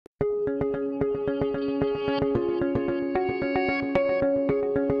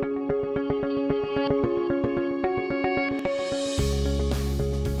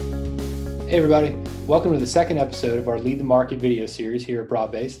Hey everybody, welcome to the second episode of our Lead the Market video series here at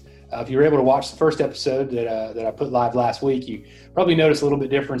Broad-Based. If you were able to watch the first episode that I put live last week, you probably noticed a little bit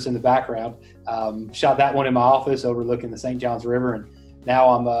difference in the background. Shot that one in my office overlooking the St. Johns River, and now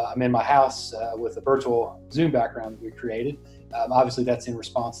I'm in my house with a virtual Zoom background that we created. Obviously, that's in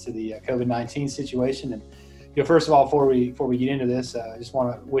response to the COVID-19 situation. And first of all, before we get into this, I just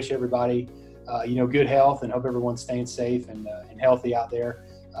want to wish everybody good health and hope everyone's staying safe and healthy out there.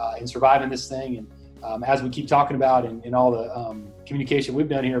 In surviving this thing. And as we keep talking about in all the communication we've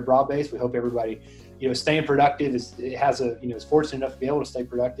done here at Broad-Based, we hope everybody, staying productive is fortunate enough to be able to stay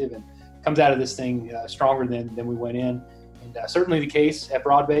productive and comes out of this thing stronger than we went in. And certainly the case at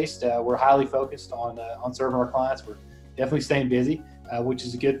Broad-Based. We're highly focused on serving our clients. We're definitely staying busy, which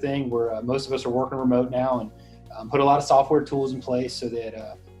is a good thing. Most of us are working remote now and put a lot of software tools in place so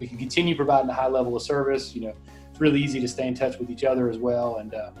that we can continue providing a high level of service. It's really easy to stay in touch with each other as well.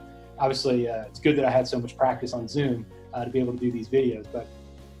 And obviously, it's good that I had so much practice on Zoom to be able to do these videos. But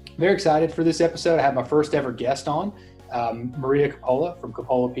very excited for this episode. I have my first ever guest on. Maria Coppola from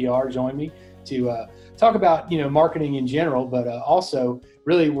Coppola PR joined me to talk about marketing in general, but also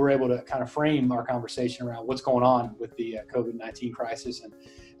really we're able to kind of frame our conversation around what's going on with the COVID-19 crisis.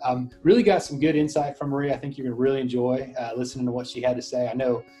 And really got some good insight from Maria. I think you're going to really enjoy listening to what she had to say. I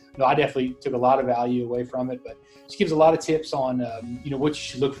know I definitely took a lot of value away from it, but she gives a lot of tips on what you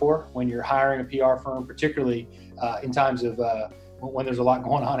should look for when you're hiring a PR firm, particularly in times of when there's a lot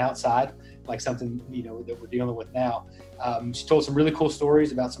going on outside, like something that we're dealing with now. She told some really cool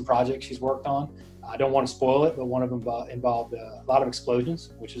stories about some projects she's worked on. I don't want to spoil it, but one of them involved a lot of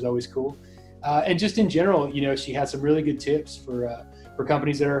explosions, which is always cool. And just in general, she had some really good tips for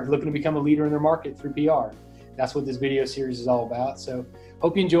companies that are looking to become a leader in their market through PR. That's what this video series is all about. So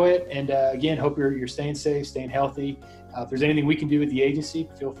hope you enjoy it. And again, hope you're staying safe, staying healthy. If there's anything we can do with the agency,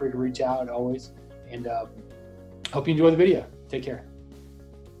 feel free to reach out always. And hope you enjoy the video. Take care.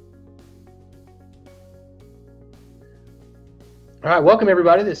 All right, welcome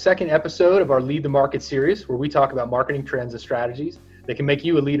everybody to the second episode of our Lead the Market series, where we talk about marketing trends and strategies that can make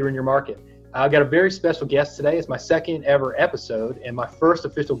you a leader in your market. I've got a very special guest today. It's my second ever episode and my first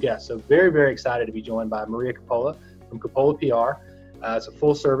official guest. So very, very excited to be joined by Maria Coppola from Coppola PR. It's a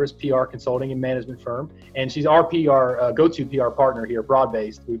full service PR consulting and management firm. And she's our go-to PR partner here at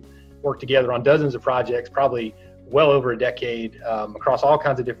Broad-Based. We've worked together on dozens of projects, probably well over a decade, across all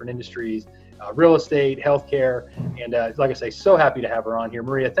kinds of different industries, real estate, healthcare. And like I say, so happy to have her on here.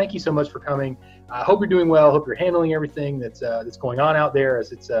 Maria, thank you so much for coming. I hope you're doing well. Hope you're handling everything that's going on out there,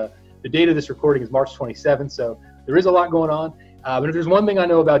 as it's the date of this recording is March 27th, so there is a lot going on. But if there's one thing I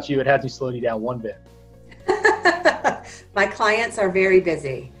know about you, it hasn't slowed you down one bit. My clients are very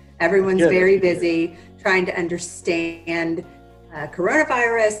busy. Everyone's very busy trying to understand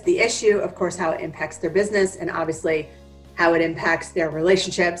coronavirus, the issue, of course, how it impacts their business, and obviously how it impacts their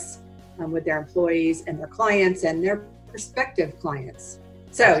relationships with their employees and their clients and their prospective clients.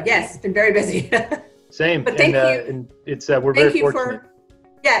 So yes, it's been very busy. Same. But thank you. And it's we're very fortunate.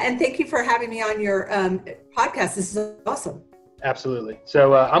 And thank you for having me on your podcast. This is awesome. Absolutely.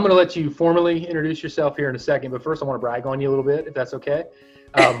 So I'm going to let you formally introduce yourself here in a second, but first I want to brag on you a little bit, if that's okay.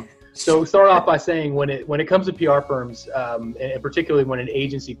 So start off by saying when it comes to PR firms, and particularly when an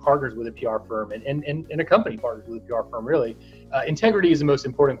agency partners with a PR firm and a company partners with a PR firm, really, integrity is the most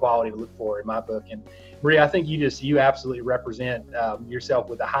important quality to look for in my book. And Maria, I think you absolutely represent yourself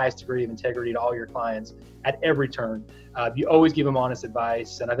with the highest degree of integrity to all your clients at every turn. You always give them honest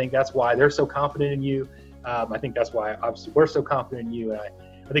advice, and I think that's why they're so confident in you. I think that's why obviously we're so confident in you, and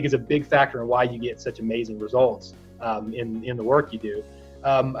I think it's a big factor in why you get such amazing results in the work you do.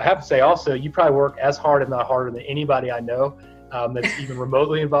 I have to say also, you probably work as hard, if not harder, than anybody I know that's even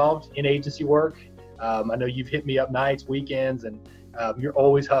remotely involved in agency work. I know you've hit me up nights, weekends, and you're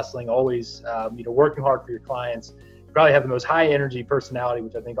always hustling, always working hard for your clients. You probably have the most high energy personality,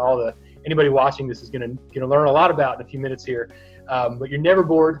 which I think anybody watching this is going to learn a lot about in a few minutes here. But you're never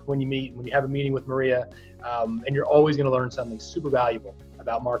bored when you have a meeting with Maria, and you're always going to learn something super valuable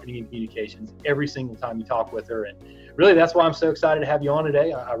about marketing and communications every single time you talk with her. And really, that's why I'm so excited to have you on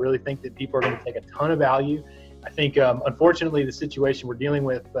today. I really think that people are going to take a ton of value. I think, unfortunately, the situation we're dealing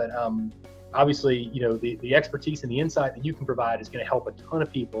with, but obviously, the expertise and the insight that you can provide is going to help a ton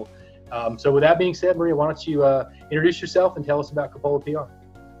of people. So with that being said, Maria, why don't you introduce yourself and tell us about Coppola PR?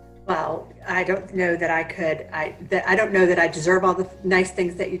 Well, I don't know that I could. I don't know that I deserve all the nice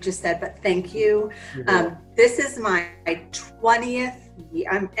things that you just said, but thank you. This is my 20th.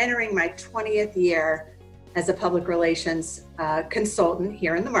 I'm entering my 20th year as a public relations consultant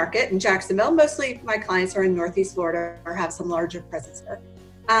here in the market in Jacksonville. Mostly my clients are in Northeast Florida or have some larger presence there.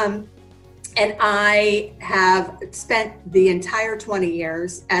 And I have spent the entire 20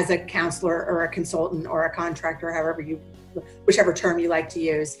 years as a counselor or a consultant or a contractor, whichever term you like to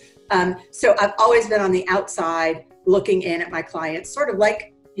use. So I've always been on the outside looking in at my clients, sort of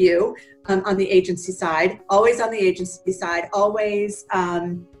like you, on the agency side, always on the agency side, always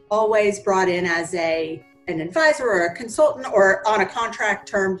brought in as an advisor or a consultant or on a contract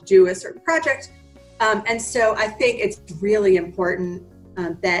term to do a certain project. And so I think it's really important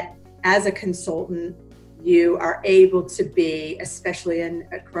that as a consultant, you are able to be, especially in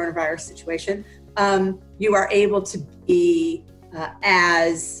a coronavirus situation, you are able to be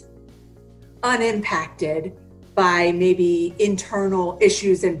as unimpacted by maybe internal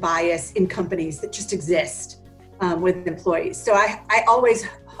issues and bias in companies that just exist with employees. So I always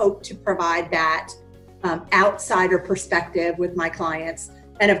hope to provide that outsider perspective with my clients.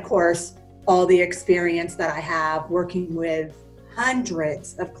 And of course, all the experience that I have working with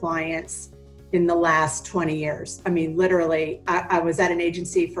hundreds of clients in the last 20 years. I mean, literally, I was at an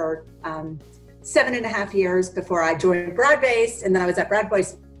agency for 7.5 years before I joined Broad-Based, and then I was at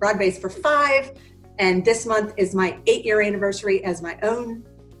Broad-Based for 5. And this month is my 8-year anniversary as my own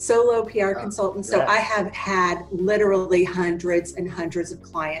solo PR consultant. So I have had literally hundreds and hundreds of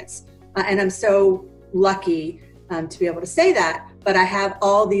clients. And I'm so lucky to be able to say that. But I have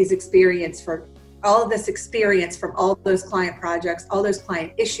all this experience from all those client projects, all those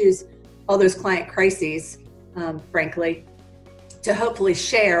client issues, all those client crises, frankly, to hopefully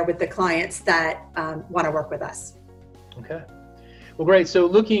share with the clients that want to work with us. Okay. Well, great. So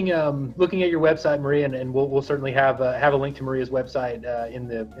looking at your website, Maria, and we'll certainly have a link to Maria's website in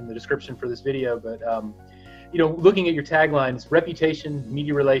the description for this video. But looking at your taglines, reputation,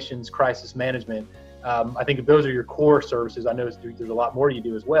 media relations, crisis management. I think if those are your core services, I know there's a lot more you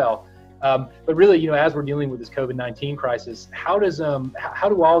do as well. But really, as we're dealing with this COVID-19 crisis, how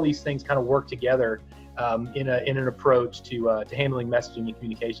do all these things kind of work together in an approach to handling messaging and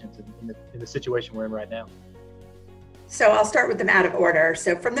communications in the situation we're in right now? So I'll start with them out of order.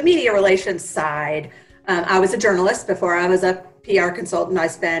 So from the media relations side, I was a journalist before I was a PR consultant. I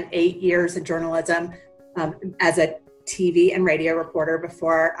spent 8 years in journalism as a TV and radio reporter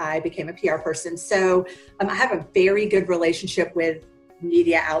before I became a PR person. So I have a very good relationship with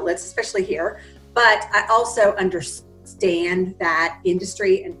media outlets, especially here, but I also understand that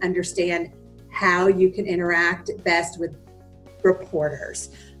industry and understand how you can interact best with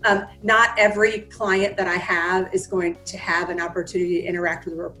reporters. Not every client that I have is going to have an opportunity to interact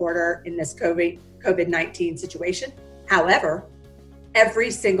with a reporter in this COVID-19 situation. However,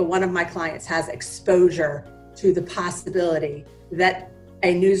 every single one of my clients has exposure to the possibility that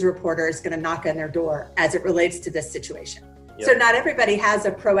a news reporter is going to knock on their door as it relates to this situation. Yep. So not everybody has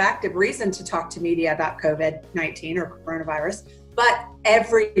a proactive reason to talk to media about COVID-19 or coronavirus, but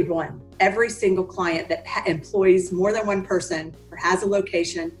every single client that employs more than one person or has a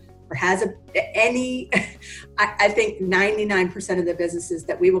location or has I think 99% of the businesses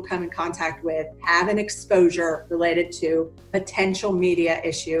that we will come in contact with have an exposure related to potential media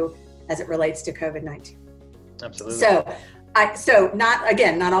issue as it relates to COVID-19. Absolutely. So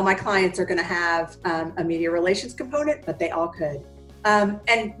not all my clients are going to have a media relations component, but they all could.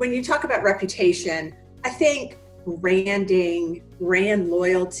 And when you talk about reputation, I think branding, brand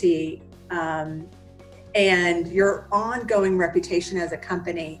loyalty, and your ongoing reputation as a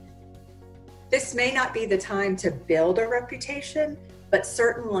company, this may not be the time to build a reputation, but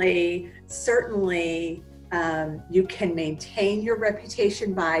certainly you can maintain your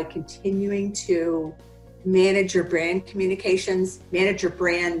reputation by continuing to manage your brand communications, manage your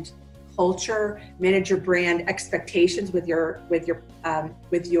brand culture, manage your brand expectations with your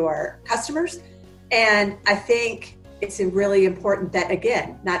customers. And I think it's really important that,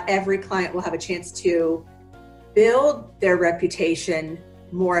 again, not every client will have a chance to build their reputation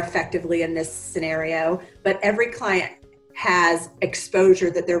more effectively in this scenario, but every client has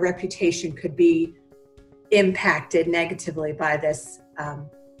exposure that their reputation could be impacted negatively by this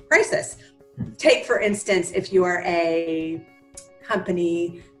crisis. Take, for instance, if you are a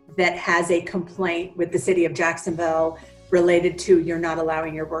company that has a complaint with the city of Jacksonville related to you're not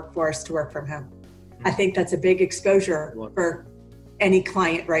allowing your workforce to work from home. I think that's a big exposure for any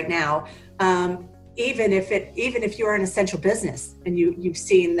client right now. Even if you're an essential business and you've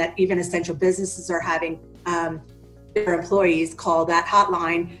seen that even essential businesses are having their employees call that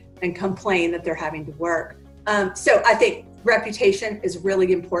hotline and complain that they're having to work. So I think reputation is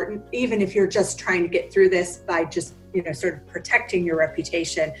really important, even if you're just trying to get through this by just, sort of protecting your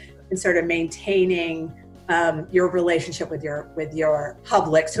reputation and sort of maintaining your relationship with your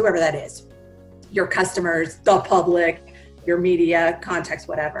publics, whoever that is, your customers, the public, your media contacts,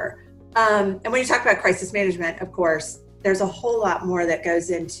 whatever. And when you talk about crisis management, of course, there's a whole lot more that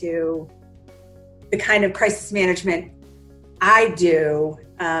goes into the kind of crisis management I do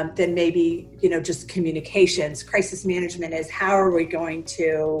than maybe, just communications. Crisis management is how are we going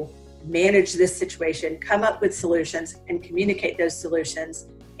to manage this situation, come up with solutions, and communicate those solutions.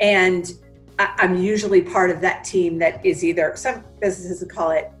 And I'm usually part of that team that is either, some businesses call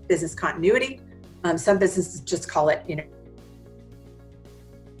it business continuity, some businesses just call it,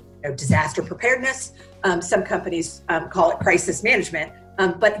 disaster preparedness. Some companies call it crisis management.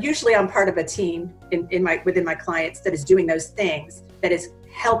 But usually I'm part of a team within my clients that is doing those things, that is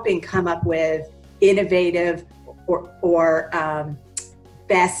helping come up with innovative or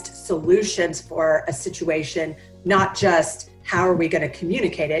best solutions for a situation, not just how are we going to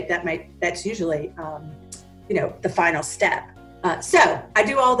communicate it. That's usually the final step. So I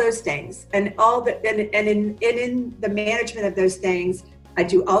do all those things, and in the management of those things, I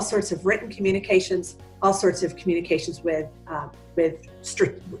do all sorts of written communications, all sorts of communications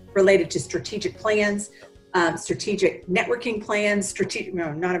related to strategic plans, strategic networking plans.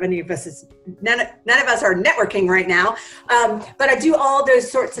 None of us are networking right now, but I do all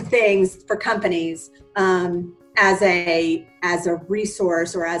those sorts of things for companies as a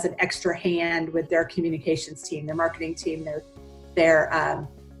resource or as an extra hand with their communications team, their marketing team, their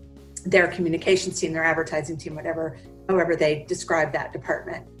communications team, their advertising team, however they describe that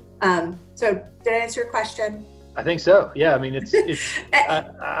department. So did I answer your question? I think so. Yeah. I mean, it's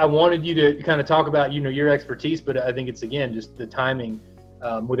I wanted you to kind of talk about, your expertise, but I think it's, again, just the timing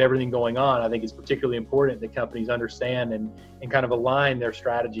with everything going on. I think it's particularly important that companies understand and kind of align their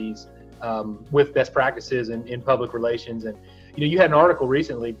strategies with best practices in public relations. And, you had an article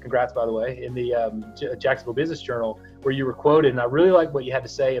recently, congrats, by the way, in the Jacksonville Business Journal, where you were quoted. And I really like what you had to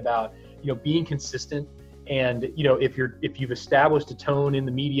say about, being consistent. And, if you've established a tone in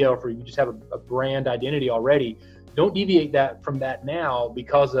the media, or if you just have a brand identity already, don't deviate from that now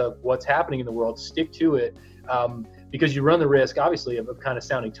because of what's happening in the world. Stick to it, because you run the risk, obviously, of kind of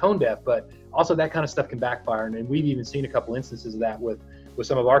sounding tone deaf, but also that kind of stuff can backfire. And we've even seen a couple instances of that with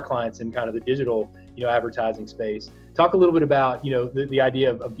some of our clients in kind of the digital, advertising space. Talk a little bit about, the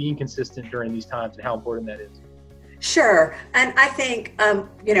idea of being consistent during these times and how important that is. Sure. And I think,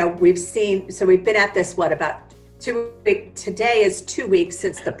 we've been at this, about 2 weeks? Today is 2 weeks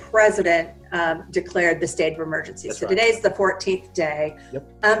since the president declared the state of emergency. That's so right. Today's the 14th day. Yep.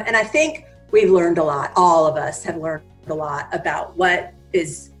 And I think we've learned a lot. All of us have learned a lot about what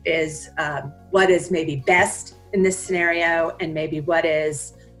is maybe best in this scenario, and maybe what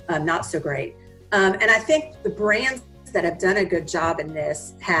is not so great. And I think the brands that have done a good job in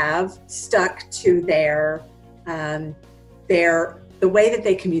this have stuck to the way that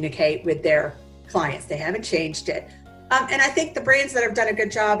they communicate with their clients. They haven't changed it. And I think the brands that have done a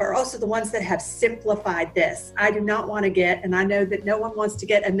good job are also the ones that have simplified this. I do not want to get, and I know that no one wants to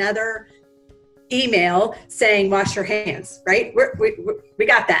get another email saying wash your hands, right? We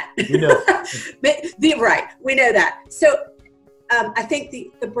got that. Right, we know that. So I think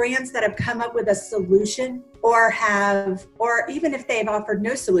the brands that have come up with a solution, or even if they've offered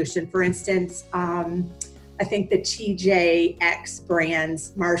no solution, for instance, I think the TJX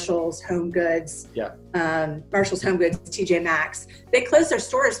brands, Marshalls, Home Goods, TJ Maxx, they closed their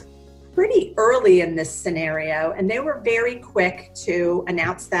stores pretty early in this scenario, and they were very quick to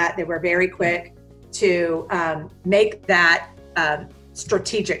announce that. They were very quick to make that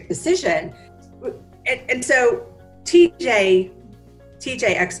strategic decision. And so TJX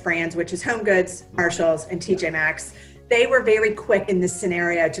brands, which is Home Goods, Marshalls, and TJ Maxx, they were very quick in this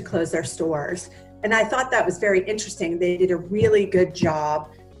scenario to close their stores. And I thought that was very interesting. They did a really good job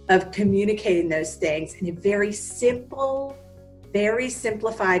of communicating those things in a very simple, very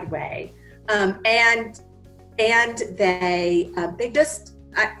simplified way. And they just,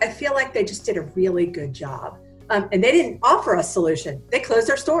 I feel like they just did a really good job. And they didn't offer a solution. They closed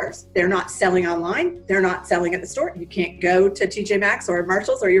their stores. They're not selling online. They're not selling at the store. You can't go to TJ Maxx or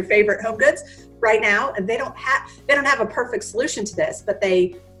Marshalls or your favorite Home Goods right now. And they don't have a perfect solution to this, but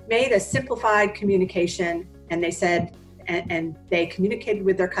they made a simplified communication, and they said, and they communicated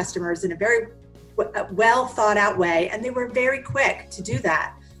with their customers in a very well thought out way, and they were very quick to do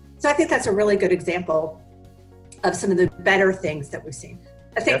that. So I think that's a really good example of some of the better things that we've seen.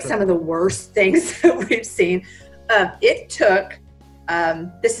 I think some of the worst things that we've seen, it took,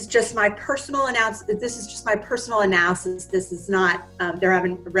 this is just my personal analysis. This is not, there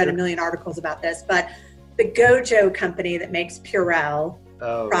haven't read a million articles about this, but the Gojo company that makes Purell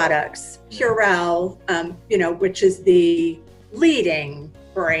products, Purell, which is the leading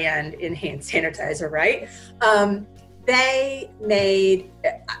brand in hand sanitizer, right? they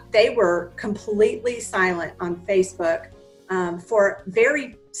were completely silent on Facebook for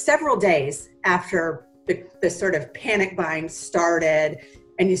several days after the sort of panic buying started,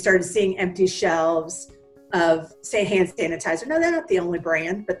 and you started seeing empty shelves of, say, hand sanitizer. No, they're not the only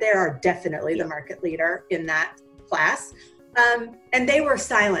brand, but they are definitely the market leader in that class. And they were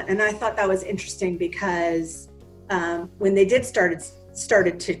silent, and I thought that was interesting because when they did start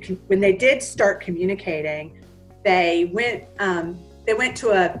communicating, they made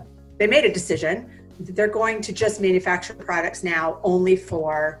a decision that they're going to just manufacture products now only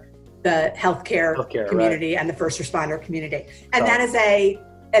for the healthcare community, right, and the first responder community. And that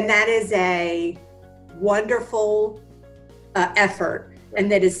is a wonderful effort. Right.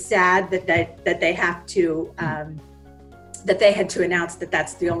 And that is sad that they have to that they had to announce that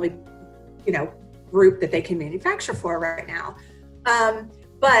that's the only group that they can manufacture for right now.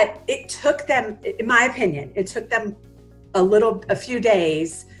 But it took them, in my opinion, a few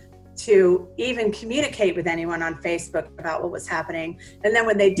days to even communicate with anyone on Facebook about what was happening. And then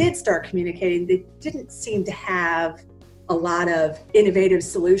when they did start communicating, they didn't seem to have a lot of innovative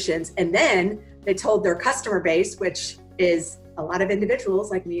solutions. And then they told their customer base, which is a lot of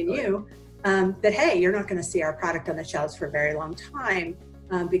individuals like me and you, that, hey, you're not going to see our product on the shelves for a very long time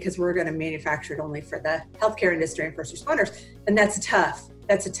because we're going to manufacture it only for the healthcare industry and first responders. And that's tough.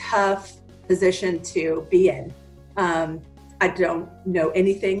 That's a tough position to be in. I don't know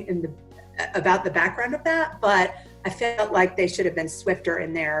anything about the background of that, but I felt like they should have been swifter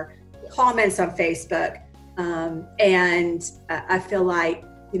in their comments on Facebook. And I feel like,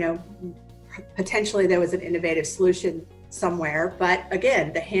 potentially there was an innovative solution somewhere, but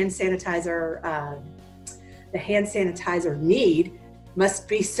again, the hand sanitizer need must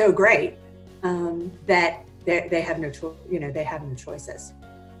be so great that they have no choice. They have no choices.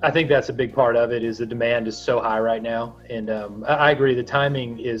 I think that's a big part of it. Is the demand is so high right now, and I agree. The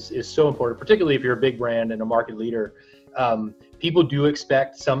timing is so important, particularly if you're a big brand and a market leader. People do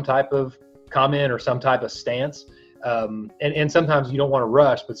expect some type of comment or some type of stance, and sometimes you don't want to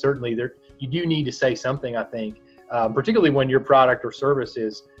rush, but certainly you do need to say something. I think, particularly when your product or service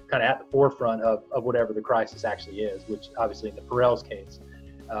is kind of at the forefront of whatever the crisis actually is, which obviously in the Pharrell's case.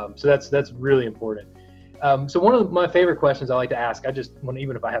 So that's really important. So one of my favorite questions I like to ask,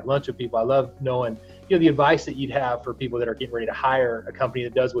 even if I have lunch with people, I love knowing, the advice that you'd have for people that are getting ready to hire a company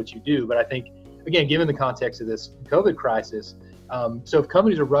that does what you do. But I think, again, given the context of this COVID crisis, so if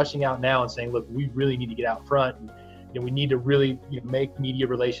companies are rushing out now and saying, look, we really need to get out front, and we need to really make media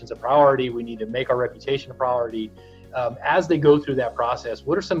relations a priority, we need to make our reputation a priority. As they go through that process,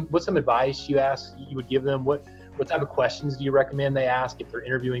 what's some advice you would give them? What type of questions do you recommend they ask if they're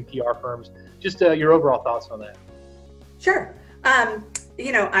interviewing PR firms? Just your overall thoughts on that. Sure.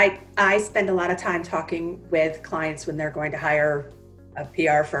 I spend a lot of time talking with clients when they're going to hire a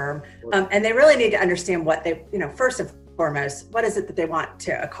PR firm, and they really need to understand what they, first and foremost, what is it that they want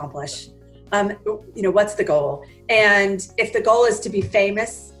to accomplish? What's the goal? And if the goal is to be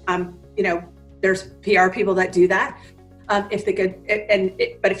famous, there's PR people that do that. But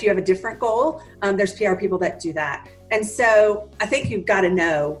if you have a different goal, there's PR people that do that. And so I think you've got to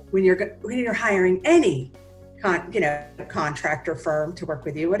know when you're hiring any contractor firm to work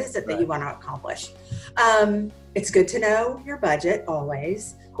with you, what is it that you want to accomplish? It's good to know your budget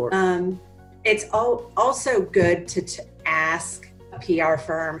always. Of course. It's also good to ask a PR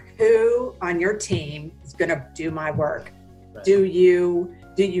firm who on your team is going to do my work. Right. Do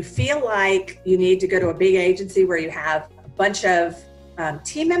you feel like you need to go to a big agency where you have a bunch of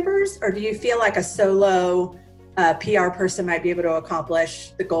team members, or do you feel like a solo PR person might be able to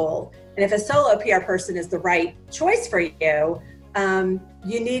accomplish the goal? And if a solo PR person is the right choice for you,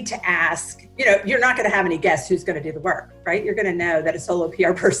 you need to ask, you're not going to have any guess who's going to do the work, right? You're going to know that a solo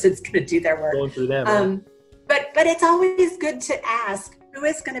PR person is going to do their work. Going through them, but it's always good to ask,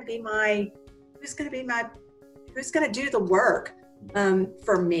 who's going to do the work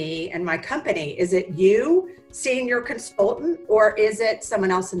for me and my company? Is it you, senior consultant, or is it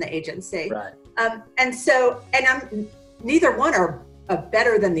someone else in the agency? Right. Neither one are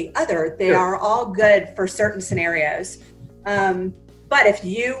better than the other. They are all good for certain scenarios. But if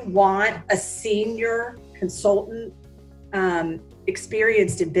you want a senior consultant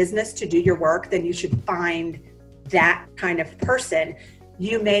experienced in business to do your work, then you should find that kind of person.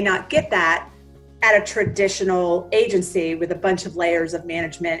 You may not get that at a traditional agency with a bunch of layers of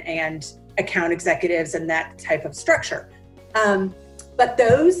management and account executives and that type of structure. But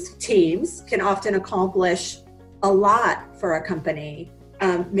those teams can often accomplish a lot for a company,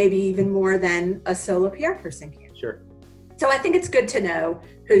 maybe even more than a solo PR person can. Sure. So I think it's good to know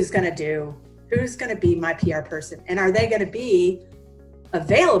who's going to do who's going to be my PR person? And are they going to be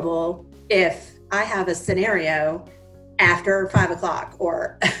available if I have a scenario after 5 o'clock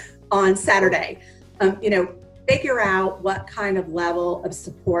or on Saturday? Figure out what kind of level of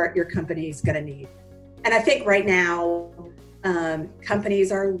support your company is going to need. And I think right now,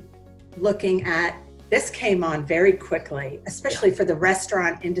 companies are looking at, this came on very quickly, especially for the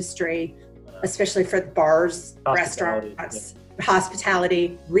restaurant industry, especially for bars, restaurants,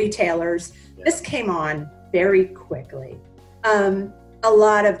 hospitality, retailers. Yeah. This came on very quickly. A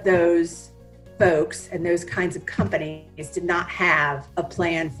lot of those folks and those kinds of companies did not have a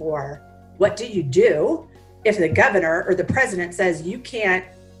plan for what do you do if the governor or the president says you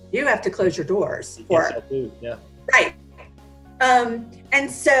have to close your doors. Yeah. Right. And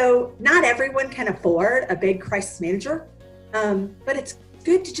so not everyone can afford a big crisis manager, but it's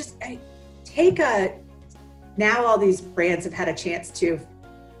good to just now all these brands have had a chance to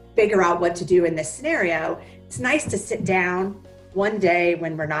figure out what to do in this scenario. It's nice to sit down one day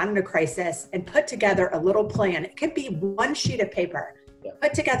when we're not in a crisis and put together a little plan. It could be one sheet of paper. Yeah.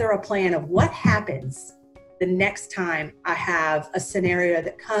 Put together a plan of what happens the next time I have a scenario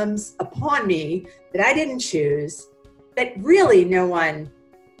that comes upon me that I didn't choose, that really no one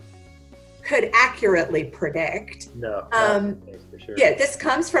could accurately predict. No, for sure. Yeah, this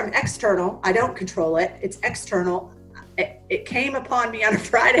comes from external. I don't control it. It's external. It came upon me on a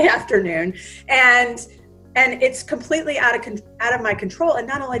Friday afternoon, and it's completely out of my control. And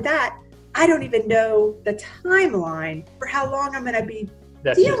not only that, I don't even know the timeline for how long I'm going to be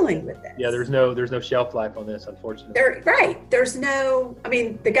dealing with this. Yeah, there's no shelf life on this, unfortunately. Right. There's no. I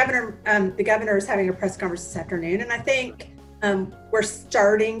mean, the governor is having a press conference this afternoon, and I think we're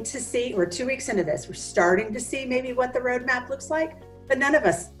starting to see. We're 2 weeks into this. We're starting to see maybe what the roadmap looks like, but none of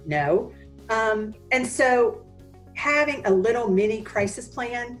us know. And so, having a little mini crisis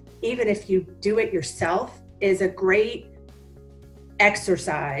plan, even if you do it yourself, is a great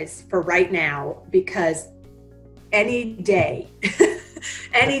exercise for right now, because any day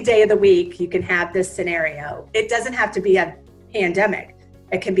of the week you can have this scenario. It doesn't have to be a pandemic.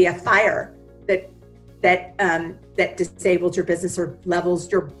 It can be a fire that disables your business or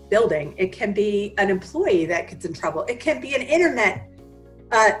levels your building. It can be an employee that gets in trouble. It can be a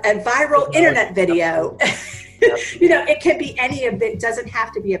viral internet video. It can be any of it. It doesn't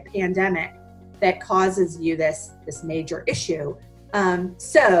have to be a pandemic that causes you this major issue.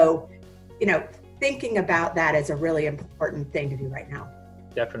 So, thinking about that is a really important thing to do right now.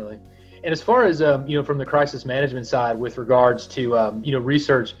 Definitely. And as far as, from the crisis management side with regards to,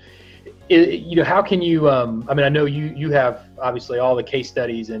 research, how can you, I know you have obviously all the case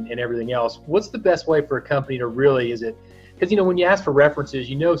studies and everything else. What's the best way for a company to really, because, when you ask for references,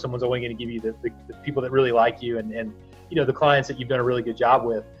 someone's only going to give you the people that really like you and the clients that you've done a really good job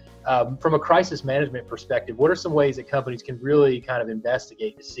with. From a crisis management perspective, what are some ways that companies can really kind of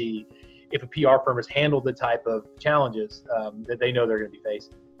investigate to see if a PR firm has handled the type of challenges that they know they're going to be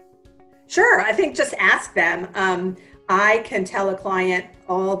facing? Sure. I think just ask them. I can tell a client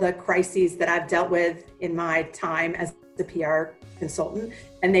all the crises that I've dealt with in my time as a PR consultant,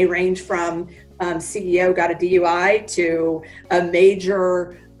 and they range from CEO got a DUI to a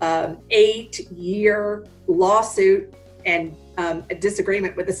major 8-year lawsuit and a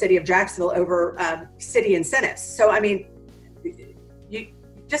disagreement with the city of Jacksonville over city incentives. So, you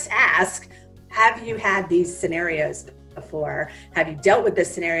just ask, have you had these scenarios before? Have you dealt with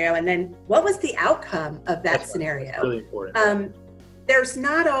this scenario? And then what was the outcome of that scenario? That's really important. There's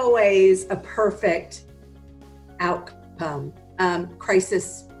not always a perfect outcome.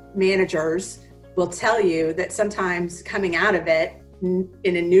 Crisis managers will tell you that sometimes coming out of it in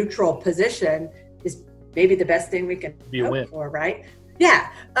a neutral position is maybe the best thing we can hope for, right? Yeah.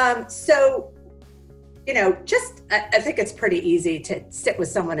 So, I think it's pretty easy to sit with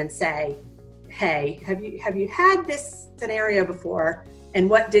someone and say, hey, have you had this scenario before? And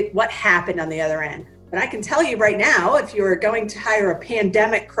what happened on the other end? But I can tell you right now, if you're going to hire a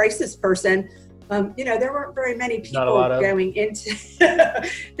pandemic crisis person, there weren't very many people going into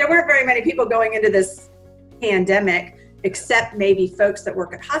there weren't very many people going into this pandemic, except maybe folks that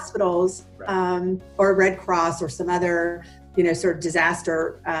work at hospitals, right, or Red Cross or some other, sort of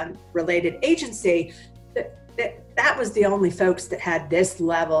disaster related agency. That was the only folks that had this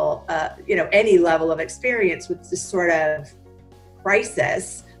level, any level of experience with this sort of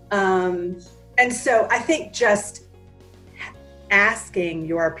crisis. And so I think just asking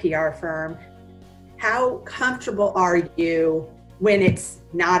your PR firm, how comfortable are you when it's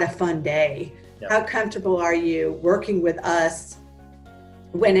not a fun day? Yep. How comfortable are you working with us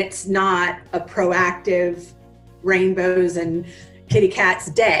when it's not a proactive rainbows and kitty cats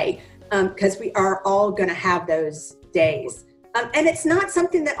day? because we are all going to have those days. And it's not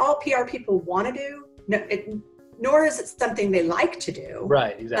something that all PR people want to do, nor is it something they like to do.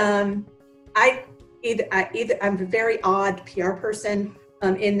 Right, exactly. I'm a very odd PR person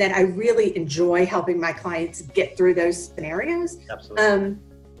in that I really enjoy helping my clients get through those scenarios. Absolutely.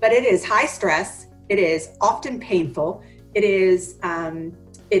 But it is high stress. It is often painful. It is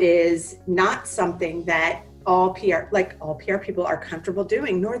not something that all PR people are comfortable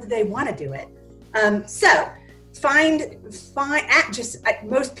doing, nor do they want to do it.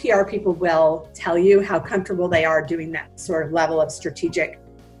 Most PR people will tell you how comfortable they are doing that sort of level of strategic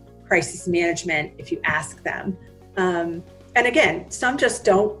crisis management if you ask them. And again, some just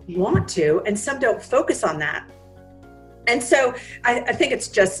don't want to, and some don't focus on that. And so I think it's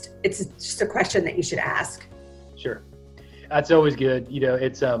just a question that you should ask. Sure. That's always good.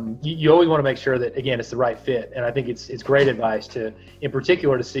 It's you always want to make sure that, again, it's the right fit. And I think it's great advice in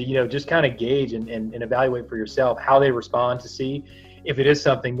particular to see, just kind of gauge and evaluate for yourself how they respond, to see if it is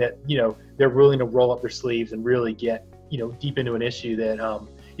something that, they're willing to roll up their sleeves and really get, deep into an issue that,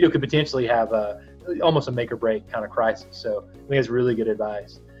 could potentially have almost a make or break kind of crisis. So I think it's really good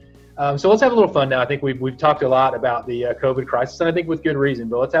advice. So let's have a little fun now. I think we've talked a lot about the COVID crisis, and I think with good reason,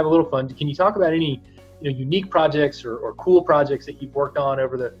 but let's have a little fun. Can you talk about any unique projects or cool projects that you've worked on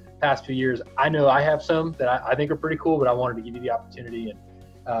over the past few years? I know I have some that I think are pretty cool, but I wanted to give you the opportunity.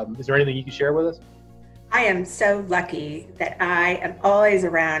 And is there anything you can share with us? I am so lucky that I am always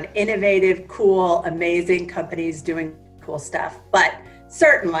around innovative, cool, amazing companies doing cool stuff. But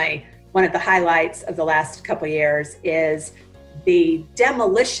certainly one of the highlights of the last couple of years is the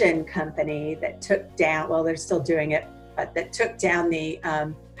demolition company that took down, well, they're still doing it, but that took down the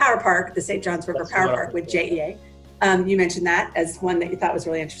Power Park, the St. John's River Power Park with JEA. You mentioned that as one that you thought was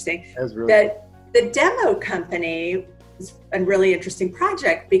really interesting. That was really cool. The demo company was a really interesting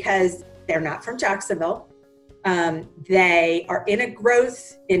project because they're not from Jacksonville. They are in a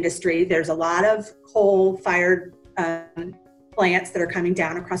growth industry. There's a lot of coal-fired plants that are coming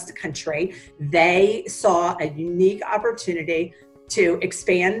down across the country. They saw a unique opportunity to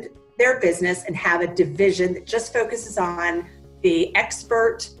expand their business and have a division that just focuses on the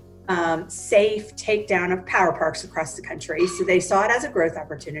expert, safe takedown of power parks across the country. So they saw it as a growth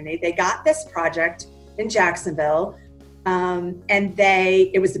opportunity. They got this project in Jacksonville, and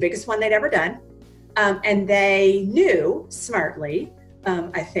it was the biggest one they'd ever done. And they knew smartly,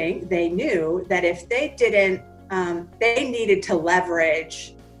 I think they knew that if they didn't, they needed to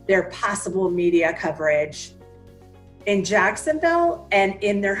leverage their possible media coverage in Jacksonville and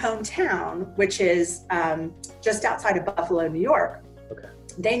in their hometown, which is just outside of Buffalo, New York. Okay.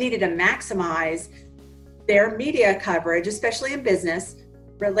 They needed to maximize their media coverage, especially in business,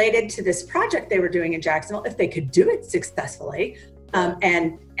 related to this project they were doing in Jacksonville, if they could do it successfully,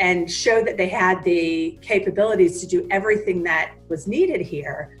 and show that they had the capabilities to do everything that was needed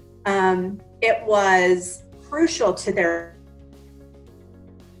here. It was crucial to their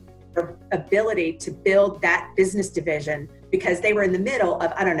ability to build that business division because they were in the middle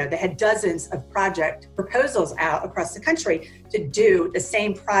of, they had dozens of project proposals out across the country to do the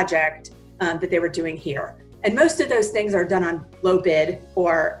same project that they were doing here. And most of those things are done on low bid,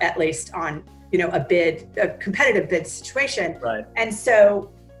 or at least on, a competitive bid situation. Right. And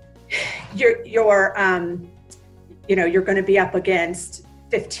so you're going to be up against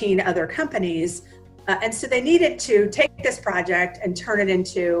 15 other companies. And so they needed to take this project and turn it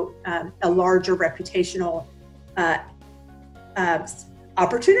into a larger reputational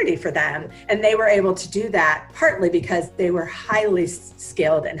opportunity for them. And they were able to do that partly because they were highly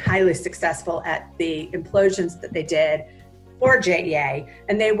skilled and highly successful at the implosions that they did for JEA.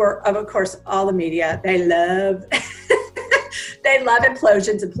 And they were, of course, all the media, they love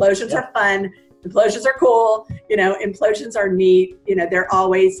implosions. Implosions are fun. Implosions are cool, implosions are neat. They're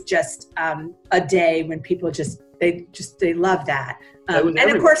always just a day when people they love that. And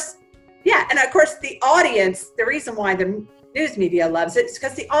of course, the audience, the reason why the news media loves it is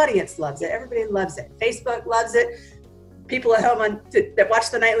because the audience loves it. Everybody loves it. Facebook loves it. People at home that watch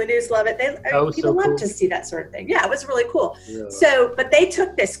the nightly news love it. People love to see that sort of thing. Yeah, it was really cool. Yeah. But they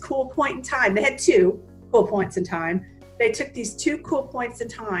took this cool point in time. They had two cool points in time. They took these two cool points in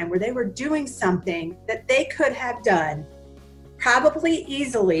time where they were doing something that they could have done probably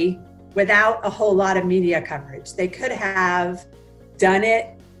easily without a whole lot of media coverage. They could have done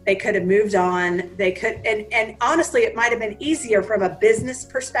it. They could have moved on. They could, and honestly, it might have been easier from a business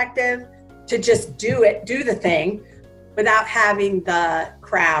perspective to just do the thing without having the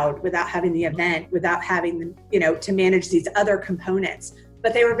crowd, without having the event, without having to manage these other components.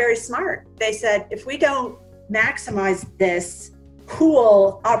 But they were very smart. They said, if we don't maximize this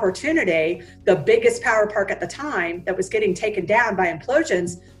cool opportunity, the biggest power park at the time that was getting taken down by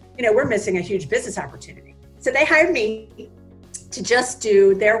implosions, we're missing a huge business opportunity. So they hired me to just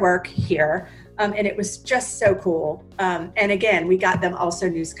do their work here. And it was just so cool. And again, we got them also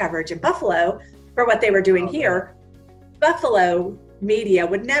news coverage in Buffalo for what they were doing here. Buffalo media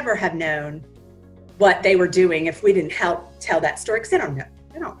would never have known what they were doing if we didn't help tell that story, because they don't know.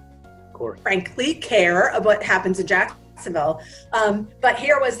 They don't, of course, frankly, care about what happens in Jacksonville. But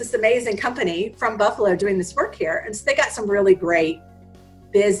here was this amazing company from Buffalo doing this work here. And so they got some really great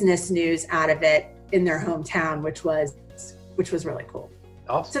business news out of it in their hometown, which was really cool.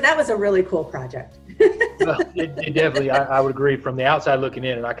 Awesome. So that was a really cool project. Well, it definitely, I would agree from the outside looking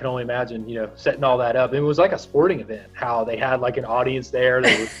in, and I can only imagine, setting all that up. It was like a sporting event, how they had like an audience there.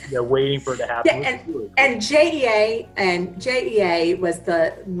 They're waiting for it to happen. Yeah, and JEA was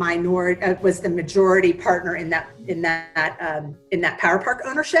the majority partner in that power park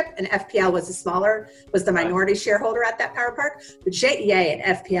ownership, and FPL was the minority shareholder at that power park. But JEA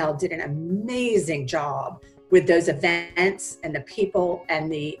and FPL did an amazing job with those events and the people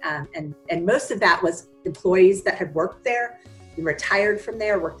and the and most of that was employees that had worked there and retired from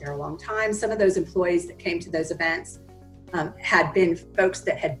there, worked there a long time. Some of those employees that came to those events had been folks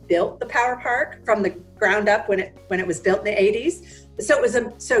that had built the power park from the ground up when it was built in the 80s. So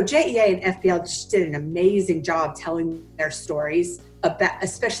JEA and FPL just did an amazing job telling their stories about,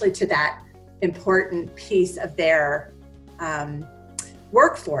 especially to that important piece of their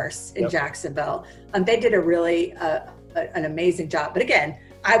workforce in Jacksonville. They did a really an amazing job. But again,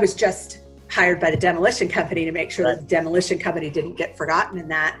 I was just hired by the demolition company to make sure that the demolition company didn't get forgotten in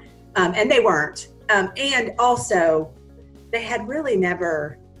that. And they weren't. And also, these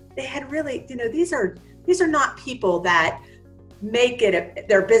are not people that make it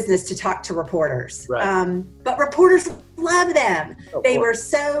their business to talk to reporters. Right. But reporters love them. They were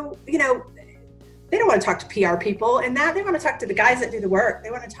so, they don't want to talk to PR people and that. They want to talk to the guys that do the work.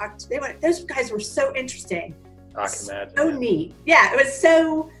 Those guys were so interesting. I can imagine. So neat. Yeah, it was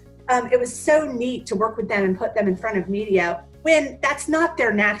so neat to work with them and put them in front of media when that's not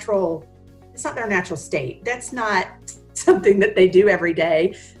their natural, it's not their natural state. That's not something that they do every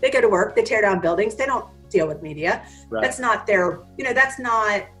day. They go to work, they tear down buildings, they don't deal with media. Right. That's not that's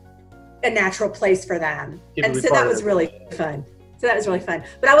not a natural place for them. And so that was really fun.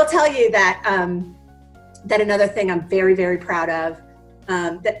 But I will tell you that that another thing I'm very, very proud of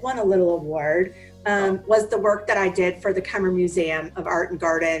that won a little award was the work that I did for the Cummer Museum of Art and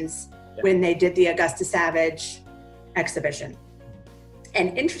Gardens when they did the Augusta Savage exhibition.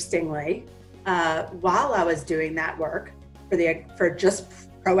 And interestingly, while I was doing that work for just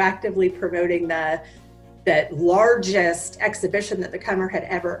proactively promoting the largest exhibition that the Cummer had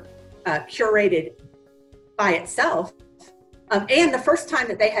ever curated by itself, and the first time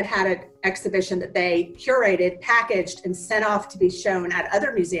that they had an exhibition that they curated, packaged, and sent off to be shown at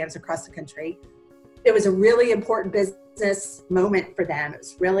other museums across the country, it was a really important business moment for them. It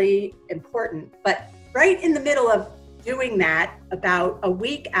was really important. But right in the middle of doing that, about a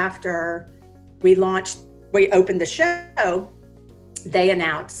week after we opened the show, they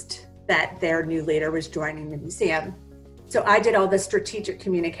announced that their new leader was joining the museum. So I did all the strategic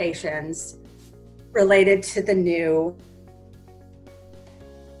communications related to the new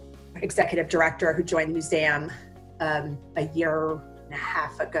executive director who joined the museum a year and a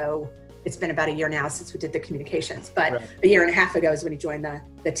half ago. It's been about a year now since we did the communications, but a year and a half ago is when he joined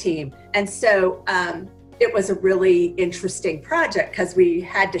the team. And so it was a really interesting project because we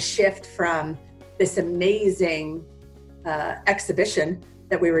had to shift from this amazing exhibition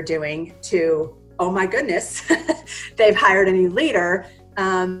that we were doing to, oh my goodness, they've hired a new leader,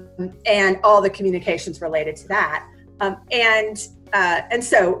 and all the communications related to that. And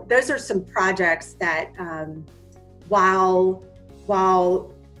so those are some projects that while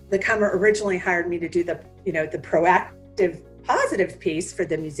the Cummer originally hired me to do the proactive positive piece for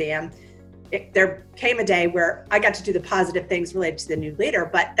the museum, there came a day where I got to do the positive things related to the new leader,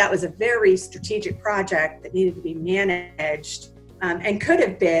 but that was a very strategic project that needed to be managed and could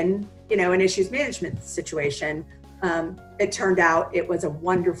have been, an issues management situation. It turned out it was a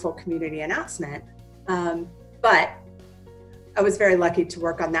wonderful community announcement, but I was very lucky to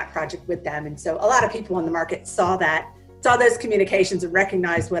work on that project with them. And so a lot of people in the market saw those communications and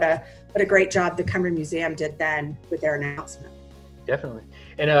recognized what a great job the Cummer Museum did then with their announcement. Definitely.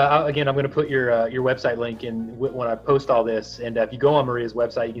 And again, I'm going to put your website link in when I post all this. And if you go on Maria's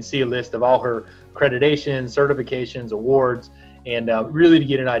website, you can see a list of all her accreditations, certifications, awards, and really to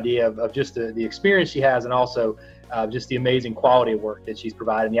get an idea of just the experience she has, and also just the amazing quality of work that she's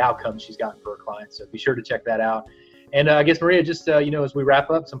provided and the outcomes she's gotten for her clients. So be sure to check that out. And I guess, Maria, just, as we wrap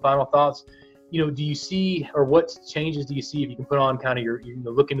up, some final thoughts. Do you see, or what changes do you see, if you can put on kind of your,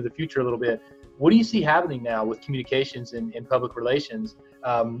 look into the future a little bit, what do you see happening now with communications and public relations,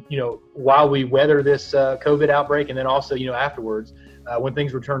 while we weather this COVID outbreak, and then also, afterwards, when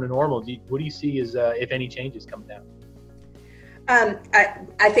things return to normal? What do you see as, if any, changes coming down?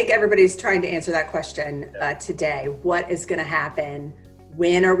 I think everybody's trying to answer that question today. What is going to happen?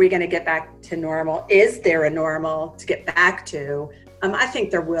 When are we going to get back to normal? Is there a normal to get back to? I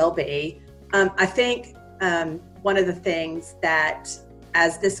think there will be. I think one of the things that,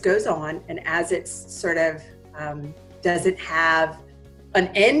 as this goes on and as it's sort of doesn't have an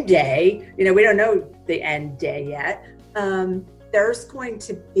end day, we don't know the end day yet, there's going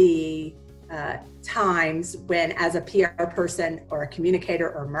to be times when, as a PR person or a communicator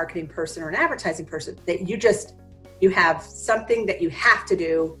or a marketing person or an advertising person, that you have something that you have to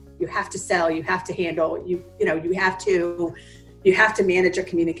do, you have to sell, you have to handle, you have to manage a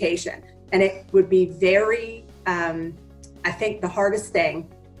communication. And it would be very, I think the hardest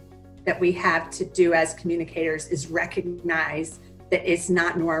thing that we have to do as communicators is recognize that it's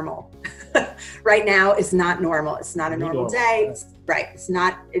not normal. Right now, it's not normal. It's not a normal day. It's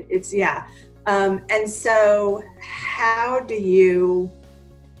not, and so how do you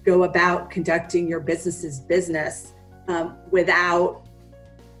go about conducting your business's business without,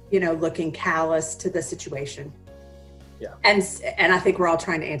 looking callous to the situation? Yeah. And I think we're all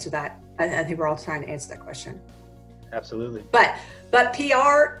trying to answer that. I think we're all trying to answer that question. Absolutely. But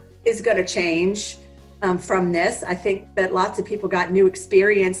PR is going to change from this. I think that lots of people got new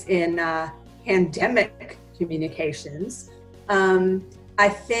experience in pandemic communications. I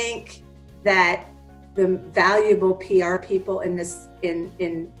think that the valuable PR people in this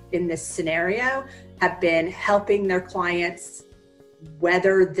scenario have been helping their clients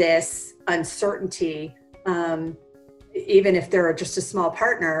weather this uncertainty, even if they're just a small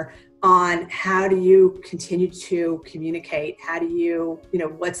partner, on how do you continue to communicate? How do you,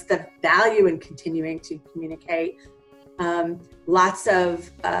 what's the value in continuing to communicate? I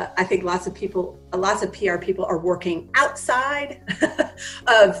think lots of PR people are working outside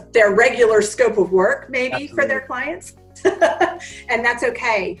of their regular scope of work, maybe. Absolutely. For their clients. And that's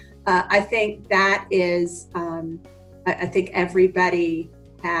okay. I think that is, I think everybody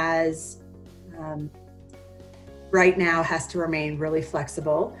has, right now has to remain really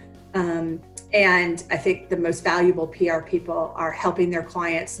flexible. And I think the most valuable PR people are helping their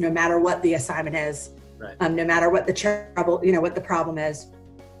clients no matter what the assignment is, right. No matter what the trouble, what the problem is,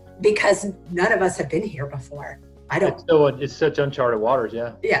 because none of us have been here before. It's such uncharted waters.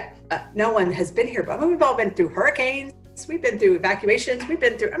 Yeah. Yeah. No one has been here, but we've all been through hurricanes. We've been through evacuations. We've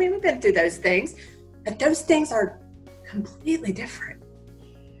been through those things, but those things are completely different.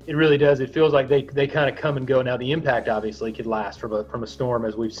 It really does. It feels like they kind of come and go. Now, the impact obviously could last from a storm,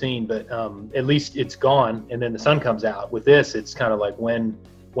 as we've seen, but at least it's gone, and then the sun comes out. With this, it's kind of like, when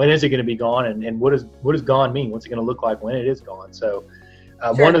is it going to be gone, and what does gone mean? What's it going to look like when it is gone? So sure.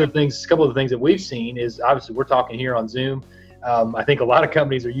 A couple of the things that we've seen is, obviously we're talking here on Zoom. I think a lot of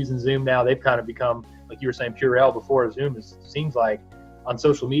companies are using Zoom now. They've kind of become, like you were saying, Purell before Zoom. Seems like on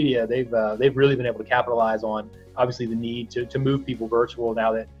social media, they've really been able to capitalize on, obviously, the need to move people virtual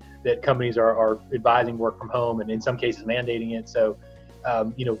now that companies are advising work from home, and in some cases mandating it. So,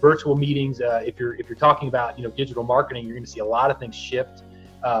 virtual meetings, if you're talking about, digital marketing, you're going to see a lot of things shift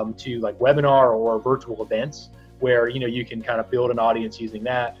to like webinar or virtual events where, you can kind of build an audience using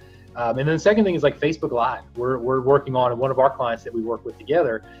that. And then the second thing is like Facebook Live. We're working on, one of our clients that we work with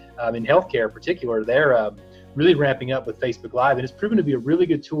together in healthcare in particular, they're really ramping up with Facebook Live, and it's proven to be a really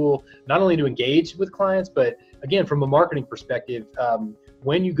good tool, not only to engage with clients, but again, from a marketing perspective,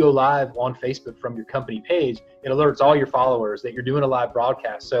 when you go live on Facebook from your company page, it alerts all your followers that you're doing a live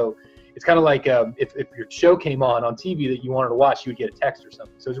broadcast. So it's kind of like if your show came on TV that you wanted to watch, you would get a text or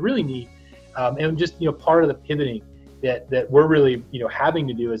something. So it's really neat, and just part of the pivoting that we're really having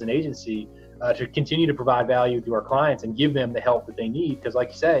to do as an agency to continue to provide value to our clients and give them the help that they need. Because, like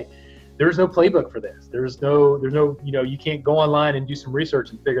you say, there's no playbook for this. There's no, you can't go online and do some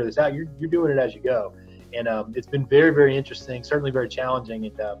research and figure this out. You're doing it as you go. And it's been very, very interesting, certainly very challenging.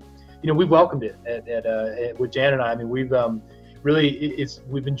 And, we've welcomed it with Jan and I. I mean, we've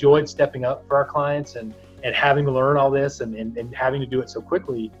we've enjoyed stepping up for our clients and having to learn all this and having to do it so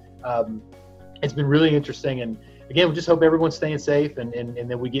quickly. It's been really interesting. And again, we just hope everyone's staying safe and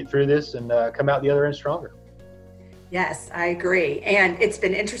that we get through this and come out the other end stronger. Yes, I agree. And it's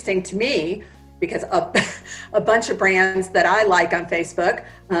been interesting to me because a bunch of brands that I like on Facebook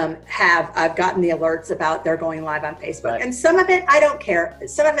I've gotten the alerts about they're going live on Facebook. Right. And some of it I don't care.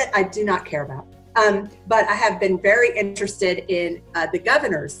 Some of it I do not care about. But I have been very interested in the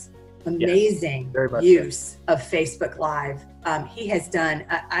governor's amazing use of Facebook Live. He has done,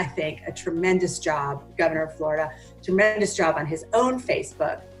 I think, a tremendous job, Governor of Florida, tremendous job on his own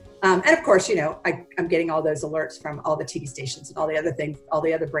Facebook. And of course, you know, I'm getting all those alerts from all the TV stations and all the other things, all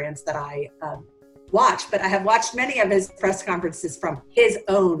the other brands that I watch. But I have watched many of his press conferences from his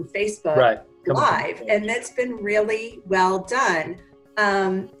own Facebook Live, and that's been really well done.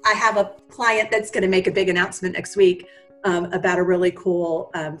 I have a client that's going to make a big announcement next week about a really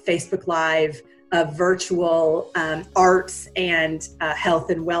cool Facebook Live virtual arts and health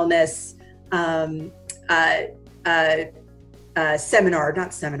and wellness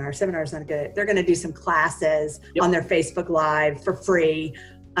seminar's not good. They're going to do some classes on their Facebook Live for free,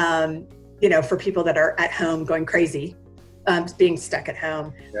 you know, for people that are at home going crazy, being stuck at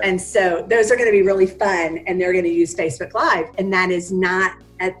home. And so those are going to be really fun, and they're going to use Facebook Live. And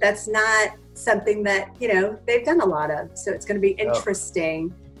that's not something that, you know, they've done a lot of. So it's going to be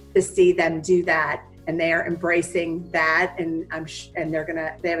interesting to see them do that. And they are embracing that. And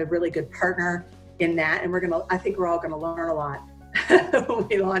they have a really good partner in that. And I think we're all going to learn a lot when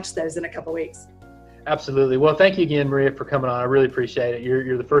we launch those in a couple of weeks. Absolutely. Well, thank you again, Maria, for coming on. I really appreciate it.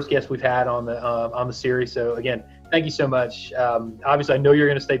 You're the first guest we've had on the series. So again, thank you so much. Obviously, I know you're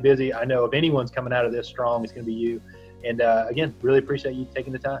going to stay busy. I know if anyone's coming out of this strong, it's going to be you. And again, really appreciate you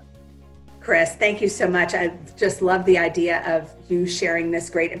taking the time. Chris, thank you so much. I just love the idea of you sharing this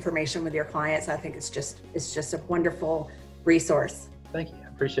great information with your clients. I think it's just a wonderful resource. Thank you. I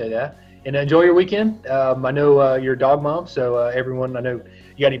appreciate that. And enjoy your weekend. I know you're a dog mom, so everyone, I know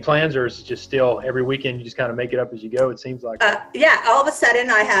you got any plans, or is it just still every weekend you just kind of make it up as you go? It seems like. Yeah, all of a sudden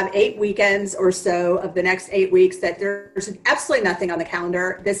I have 8 weekends or so of the next 8 weeks that there's absolutely nothing on the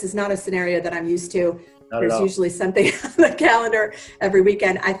calendar. This is not a scenario that I'm used to. There's usually something on the calendar every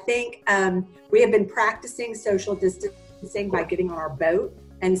weekend. I think we have been practicing social distancing by getting on our boat.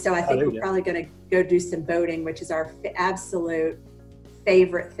 And so I think we're probably going to go do some boating, which is our absolute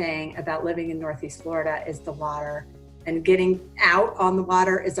favorite thing about living in Northeast Florida is the water. And getting out on the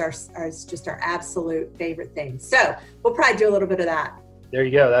water is just our absolute favorite thing. So we'll probably do a little bit of that. There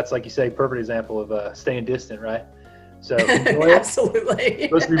you go. That's, like you say, perfect example of staying distant, right? So enjoy it. Absolutely. It's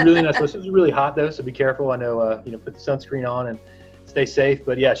supposed to be really nice. It's really hot though, so be careful. I know, put the sunscreen on and stay safe.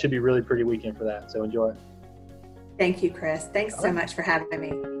 But yeah, it should be a really pretty weekend for that. So enjoy it. Thank you, Chris. Thanks so much for having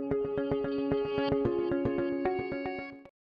me.